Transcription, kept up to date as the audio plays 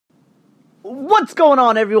What's going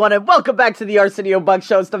on, everyone, and welcome back to the Arsenio Buck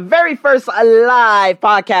Show. It's the very first live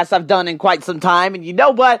podcast I've done in quite some time, and you know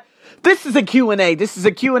what? This is a Q&A. This is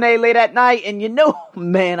a Q&A late at night, and you know,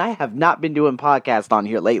 man, I have not been doing podcasts on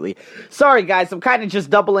here lately. Sorry, guys, I'm kind of just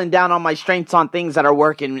doubling down on my strengths on things that are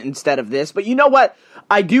working instead of this, but you know what?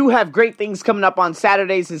 I do have great things coming up on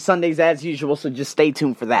Saturdays and Sundays as usual, so just stay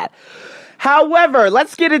tuned for that. However,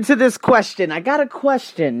 let's get into this question. I got a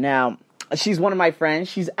question now. She's one of my friends.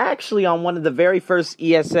 She's actually on one of the very first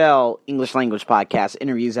ESL English language podcast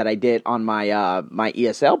interviews that I did on my my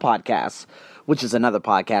ESL podcast, which is another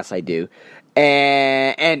podcast I do.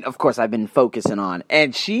 And of course I've been focusing on.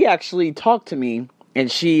 And she actually talked to me and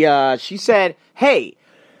she said, "Hey,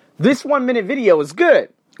 this 1 minute video is good.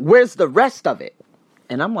 Where's the rest of it?"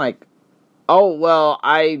 And I'm like, "Oh, well,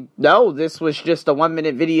 I know this was just a 1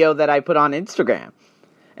 minute video that I put on Instagram."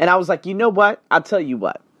 And I was like, "You know what? I'll tell you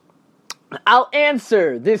what. I'll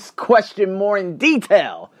answer this question more in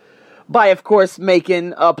detail by, of course,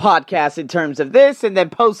 making a podcast in terms of this and then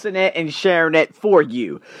posting it and sharing it for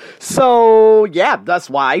you." So, yeah, that's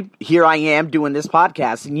why here I am doing this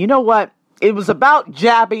podcast. And you know what? It was about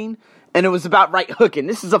jabbing and it was about right hooking.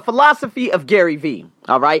 This is a philosophy of Gary Vee,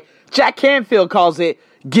 all right? Jack Canfield calls it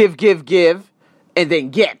give, and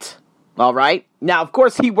then get, all right? Now, of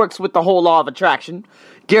course, he works with the whole law of attraction.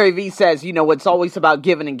 Gary Vee says, you know, it's always about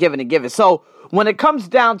giving and giving and giving. So when it comes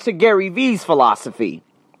down to Gary Vee's philosophy,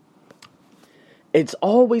 it's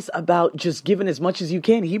always about just giving as much as you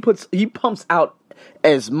can. He pumps out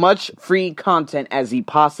as much free content as he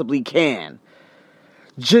possibly can,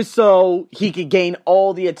 just so he could gain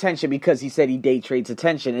all the attention, because he said he day trades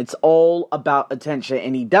attention. It's all about attention,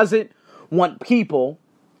 and he doesn't want people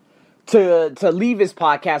to leave his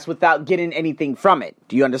podcast without getting anything from it.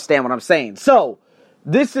 Do you understand what I'm saying? So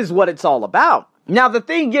this is what it's all about. Now, the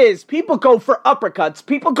thing is, people go for uppercuts,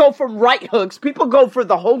 people go for right hooks, people go for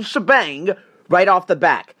the whole shebang right off the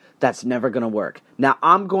back. That's never going to work. Now,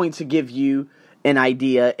 I'm going to give you an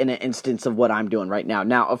idea in an instance of what I'm doing right now.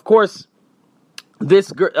 Now, of course,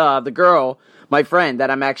 the girl, my friend that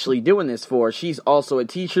I'm actually doing this for, she's also a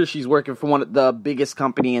teacher. She's working for one of the biggest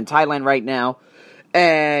company in Thailand right now.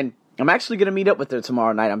 And I'm actually going to meet up with her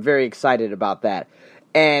tomorrow night. I'm very excited about that.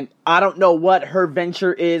 And I don't know what her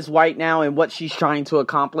venture is right now and what she's trying to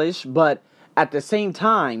accomplish. But at the same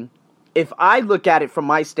time, if I look at it from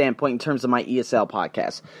my standpoint in terms of my ESL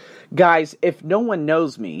podcast, guys, if no one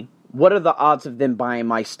knows me, what are the odds of them buying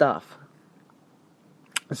my stuff?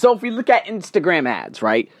 So if we look at Instagram ads,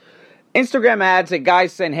 right? Instagram ads and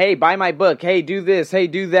guys saying, "Hey, buy my book. Hey, do this. Hey,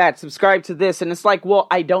 do that. Subscribe to this." And it's like, well,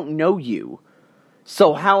 I don't know you.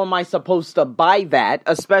 So how am I supposed to buy that,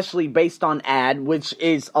 especially based on ad, which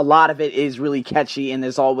is, a lot of it is really catchy, and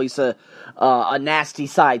there's always a nasty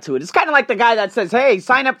side to it. It's kind of like the guy that says, "Hey,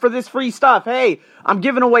 sign up for this free stuff. Hey, I'm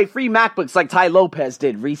giving away free MacBooks," like Ty Lopez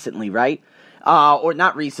did recently, right? Or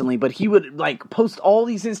not recently, but he would like post all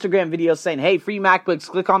these Instagram videos saying, "Hey, free MacBooks,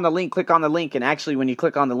 click on the link, and actually when you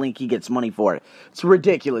click on the link, he gets money for it. It's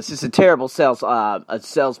ridiculous. It's a terrible sales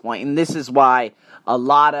point, and this is why a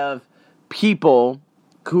lot of people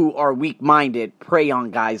who are weak-minded prey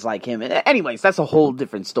on guys like him. And anyways, that's a whole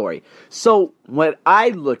different story. So what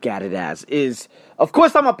I look at it as is, of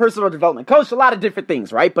course, I'm a personal development coach, a lot of different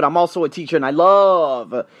things, right? But I'm also a teacher, and I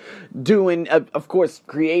love doing, of course,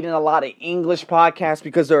 creating a lot of English podcasts,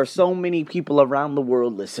 because there are so many people around the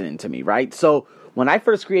world listening to me, right? So when I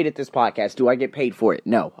first created this podcast, do I get paid for it?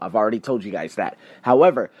 No, I've already told you guys that.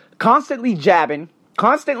 However, constantly jabbing,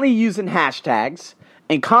 constantly using hashtags,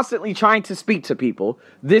 and constantly trying to speak to people,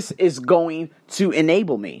 this is going to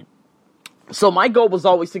enable me. So my goal was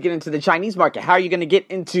always to get into the Chinese market. How are you going to get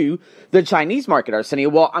into the Chinese market, Arsenio?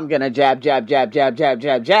 Well, I'm going to jab.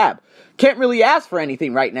 Can't really ask for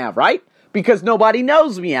anything right now, right? Because nobody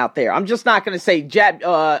knows me out there. I'm just not going to say jab.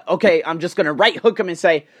 Okay, I'm just going to right hook them and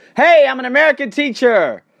say, "Hey, I'm an American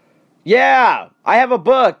teacher. Yeah, I have a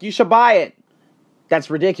book. You should buy it." That's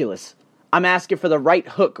ridiculous. I'm asking for the right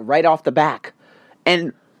hook right off the back.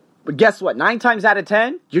 And guess what? 9 times out of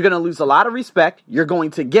 10, you're going to lose a lot of respect. You're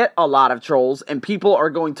going to get a lot of trolls, and people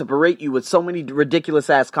are going to berate you with so many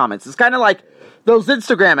ridiculous-ass comments. It's kind of like those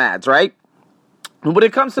Instagram ads, right? And when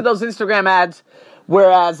it comes to those Instagram ads,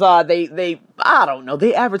 whereas they I don't know,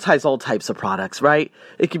 they advertise all types of products, right?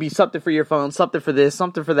 It could be something for your phone, something for this,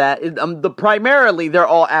 something for that. Primarily, they're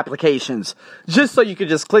all applications, just so you could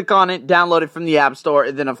just click on it, download it from the App Store,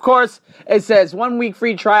 and then, of course, it says 1 week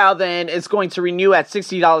free trial, then it's going to renew at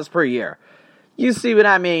 $60 per year. You see what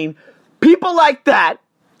I mean? People like that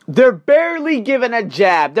They're barely giving a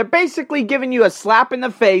jab. They're basically giving you a slap in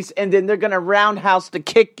the face, and then they're going to roundhouse the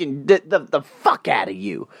kick and the fuck out of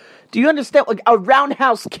you. Do you understand? Like a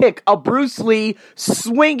roundhouse kick, a Bruce Lee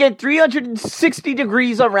swinging 360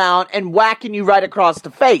 degrees around and whacking you right across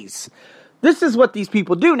the face. This is what these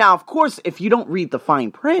people do. Now, of course, if you don't read the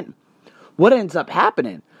fine print, what ends up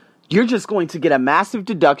happening? You're just going to get a massive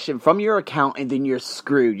deduction from your account, and then you're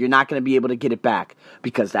screwed. You're not going to be able to get it back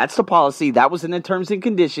because that's the policy. That was in the terms and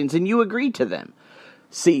conditions, and you agreed to them.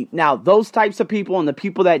 See, now those types of people and the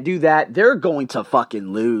people that do that, they're going to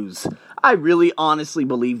fucking lose. I really honestly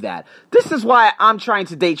believe that. This is why I'm trying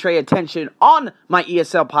to day trade attention on my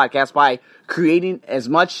ESL podcast by creating as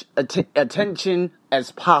much attention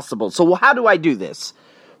as possible. So how do I do this?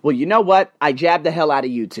 Well, you know what? I jab the hell out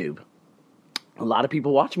of YouTube. A lot of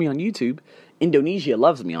people watch me on YouTube. Indonesia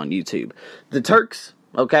loves me on YouTube. The Turks,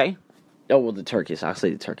 okay? Oh, well, the Turkish. I'll say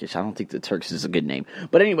the Turkish. I don't think the Turks is a good name.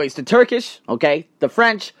 But anyways, the Turkish, okay? The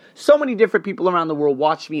French. So many different people around the world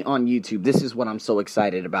watch me on YouTube. This is what I'm so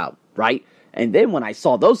excited about, right? And then when I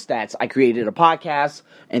saw those stats, I created a podcast.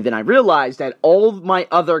 And then I realized that all of my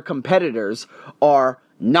other competitors are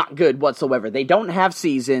not good whatsoever. They don't have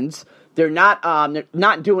seasons. They're not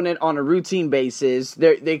doing it on a routine basis.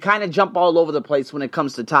 They kind of jump all over the place when it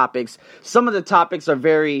comes to topics. Some of the topics are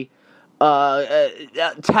very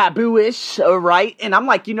taboo-ish, right? And I'm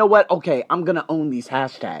like, you know what? Okay, I'm going to own these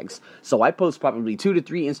hashtags. So I post probably 2 to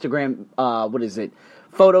 3 Instagram,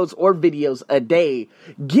 photos or videos a day,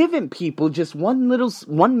 giving people just 1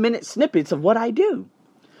 minute snippets of what I do.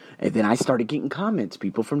 And then I started getting comments,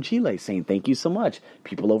 people from Chile saying, thank you so much.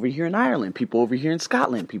 People over here in Ireland, people over here in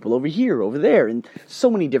Scotland, people over here, over there, and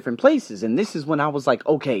so many different places. And this is when I was like,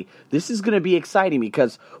 okay, this is going to be exciting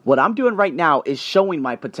because what I'm doing right now is showing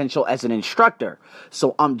my potential as an instructor.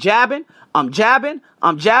 So I'm jabbing, I'm ducking,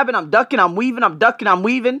 I'm weaving, I'm ducking, I'm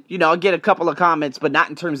weaving. You know, I'll get a couple of comments, but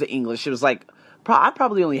not in terms of English. It was like, I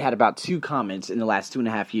probably only had about 2 comments in the last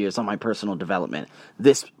 2.5 years on my personal development,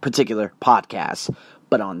 this particular podcast.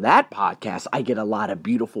 But on that podcast, I get a lot of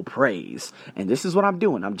beautiful praise. And this is what I'm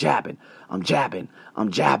doing. I'm jabbing.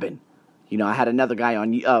 You know, I had another guy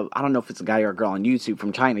on, I don't know if it's a guy or a girl on YouTube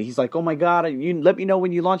from China. He's like, oh my God, you let me know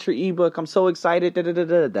when you launch your ebook. I'm so excited.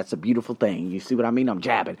 That's a beautiful thing. You see what I mean? I'm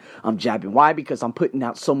jabbing. Why? Because I'm putting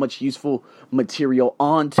out so much useful material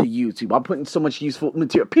onto YouTube. I'm putting so much useful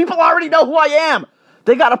material. People already know who I am.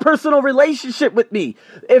 They got a personal relationship with me.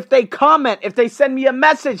 If they comment, if they send me a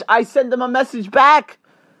message, I send them a message back.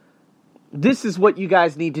 This is what you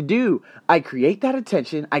guys need to do. I create that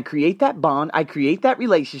attention. I create that bond. I create that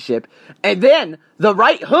relationship. And then the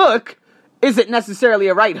right hook isn't necessarily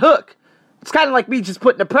a right hook. It's kind of like me just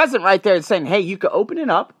putting a present right there and saying, hey, you can open it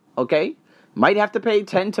up, okay? Might have to pay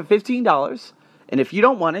 $10 to $15. And if you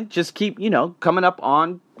don't want it, just keep, coming up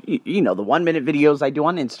on, the 1-minute videos I do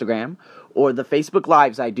on Instagram or the Facebook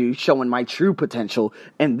Lives I do showing my true potential.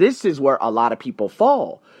 And this is where a lot of people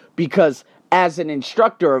fall because as an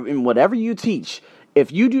instructor in whatever you teach,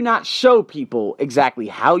 if you do not show people exactly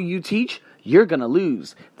how you teach, you're going to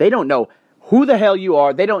lose. They don't know who the hell you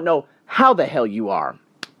are. They don't know how the hell you are.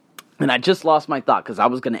 And I just lost my thought because I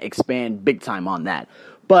was going to expand big time on that.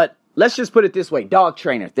 But let's just put it this way. Dog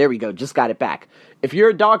trainer. There we go. Just got it back. If you're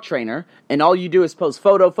a dog trainer and all you do is post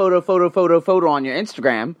photo on your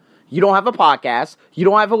Instagram, you don't have a podcast. You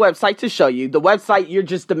don't have a website to show you. The website, you're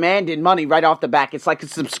just demanding money right off the back. It's like a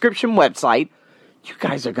subscription website. You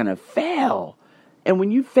guys are going to fail. And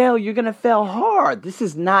when you fail, you're going to fail hard. This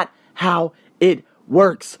is not how it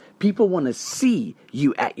works. People want to see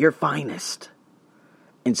you at your finest.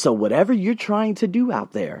 And so whatever you're trying to do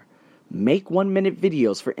out there, make 1-minute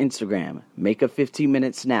videos for Instagram. Make a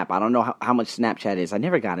 15-minute snap. I don't know how much Snapchat is. I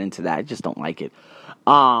never got into that. I just don't like it.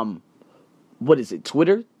 What is it?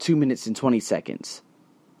 Twitter, 2 minutes and 20 seconds,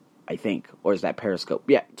 I think. Or is that Periscope?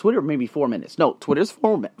 Yeah, Twitter maybe 4 minutes. No, Twitter's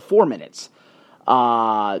 4 minutes.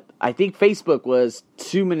 I think Facebook was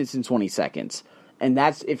 2 minutes and 20 seconds. And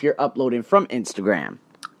that's if you're uploading from Instagram.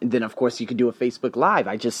 And then, of course, you can do a Facebook Live.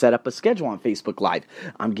 I just set up a schedule on Facebook Live.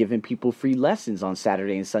 I'm giving people free lessons on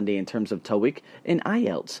Saturday and Sunday in terms of TOEIC and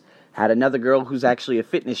IELTS. Had another girl who's actually a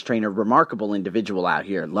fitness trainer, remarkable individual out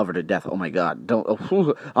here. Love her to death. Oh my God.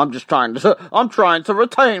 I'm trying to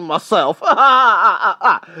retain myself.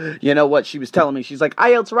 You know what? She was telling me, she's like,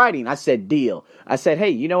 IELTS writing. I said, deal. I said,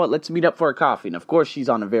 hey, you know what? Let's meet up for a coffee. And of course, she's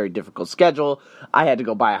on a very difficult schedule. I had to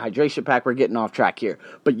go buy a hydration pack. We're getting off track here.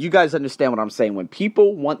 But you guys understand what I'm saying. When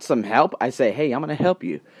people want some help, I say, hey, I'm going to help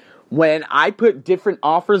you. When I put different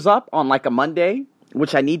offers up on like a Monday,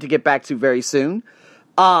 which I need to get back to very soon,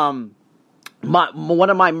 one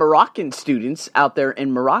of my Moroccan students out there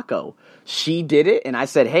in Morocco, she did it, and I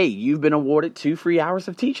said, hey, you've been awarded 2 free hours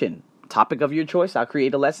of teaching. Topic of your choice. I'll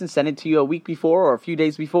create a lesson, send it to you a week before or a few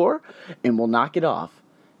days before, and we'll knock it off.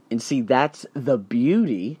 And see, that's the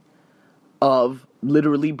beauty of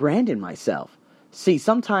literally branding myself. See,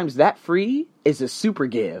 sometimes that free is a super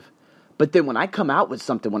give. But then when I come out with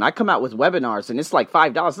something, when I come out with webinars and it's like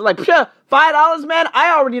 $5, it's like, $5, man,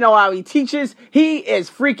 I already know how he teaches. He is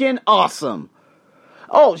freaking awesome.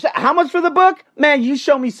 Oh, how much for the book? Man, you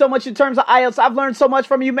show me so much in terms of IELTS. I've learned so much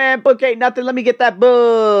from you, man. Book ain't nothing. Let me get that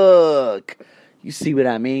book. You see what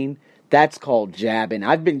I mean? That's called jabbing.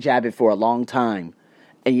 I've been jabbing for a long time.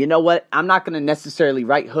 And you know what? I'm not going to necessarily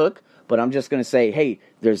right hook, but I'm just going to say, hey,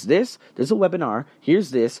 there's this, there's a webinar,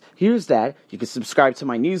 here's this, here's that. You can subscribe to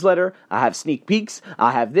my newsletter. I have sneak peeks.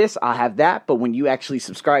 I have this, I have that. But when you actually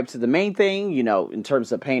subscribe to the main thing, you know, in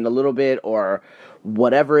terms of paying a little bit or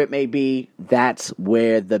whatever it may be, that's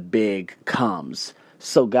where the big comes.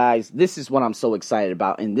 So guys, this is what I'm so excited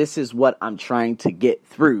about, and this is what I'm trying to get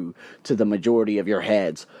through to the majority of your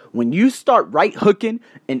heads. When you start right hooking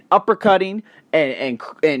and uppercutting and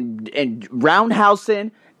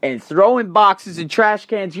roundhousing and throwing boxes and trash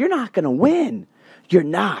cans, you're not going to win. You're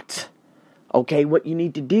not. Okay, what you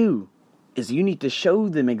need to do is you need to show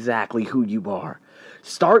them exactly who you are.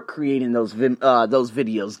 Start creating those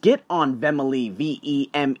videos. Get on Vemely,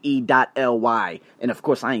 VEME.ly. And of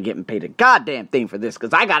course, I ain't getting paid a goddamn thing for this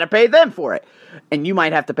because I got to pay them for it. And you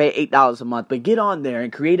might have to pay $8 a month. But get on there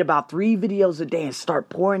and create about 3 videos a day and start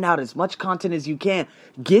pouring out as much content as you can.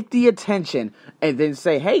 Get the attention and then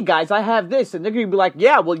say, hey guys, I have this. And they're going to be like,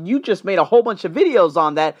 yeah, well, you just made a whole bunch of videos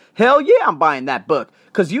on that. Hell yeah, I'm buying that book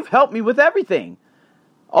because you've helped me with everything.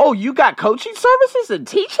 Oh, you got coaching services and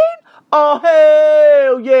teaching? Oh,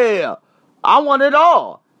 hell yeah. I want it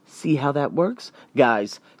all. See how that works?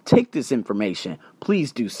 Guys, take this information.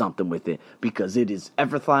 Please do something with it because it is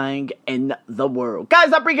everything in the world.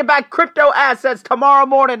 Guys, I'm bringing back crypto assets tomorrow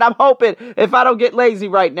morning. I'm hoping if I don't get lazy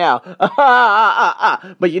right now.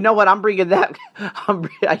 But you know what? I'm bringing that.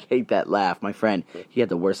 I hate that laugh, my friend. He had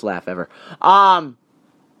the worst laugh ever.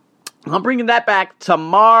 I'm bringing that back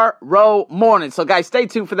tomorrow morning. So, guys, stay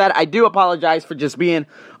tuned for that. I do apologize for just being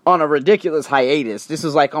on a ridiculous hiatus. This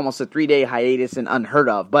is like almost a 3-day hiatus and unheard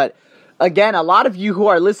of. But, again, a lot of you who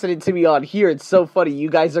are listening to me on here, it's so funny. You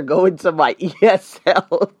guys are going to my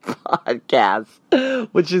ESL podcast,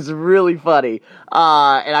 which is really funny.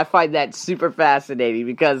 And I find that super fascinating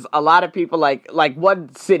because a lot of people, like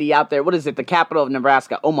one city out there, what is it, the capital of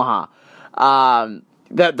Nebraska, Omaha,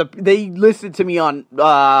 they listened to me on,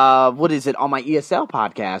 on my ESL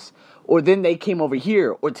podcast, or then they came over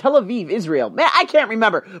here, or Tel Aviv, Israel. Man, I can't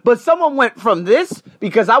remember, but someone went from this,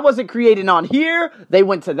 because I wasn't creating on here, they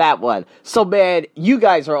went to that one. So, man, you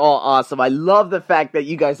guys are all awesome. I love the fact that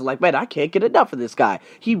you guys are like, man, I can't get enough of this guy.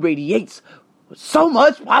 He radiates so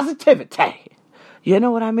much positivity. You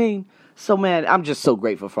know what I mean? So, man, I'm just so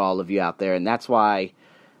grateful for all of you out there, and that's why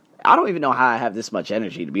I don't even know how I have this much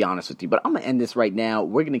energy, to be honest with you, but I'm going to end this right now.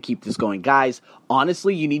 We're going to keep this going. Guys,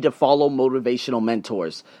 honestly, you need to follow Motivational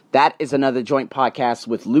Mentors. That is another joint podcast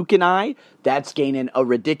with Luke and I. That's gaining a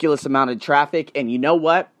ridiculous amount of traffic, and you know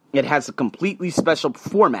what? It has a completely special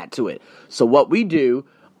format to it. So what we do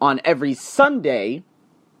on every Sunday,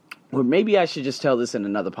 or maybe I should just tell this in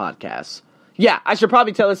another podcast. Yeah, I should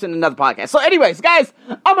probably tell this in another podcast. So anyways, guys,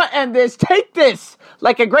 I'm going to end this. Take this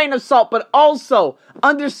like a grain of salt, but also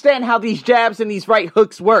understand how these jabs and these right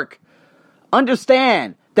hooks work.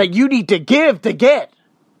 Understand that you need to give to get.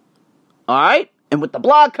 All right? And with the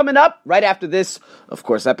blog coming up right after this, of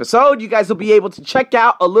course, episode, you guys will be able to check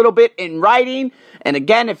out a little bit in writing. And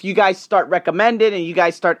again, if you guys start recommending and you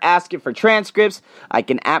guys start asking for transcripts, I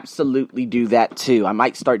can absolutely do that too. I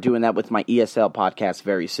might start doing that with my ESL podcast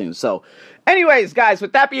very soon. So anyways, guys,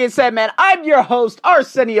 with that being said, man, I'm your host,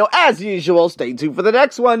 Arsenio, as usual. Stay tuned for the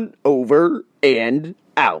next one. Over and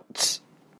out.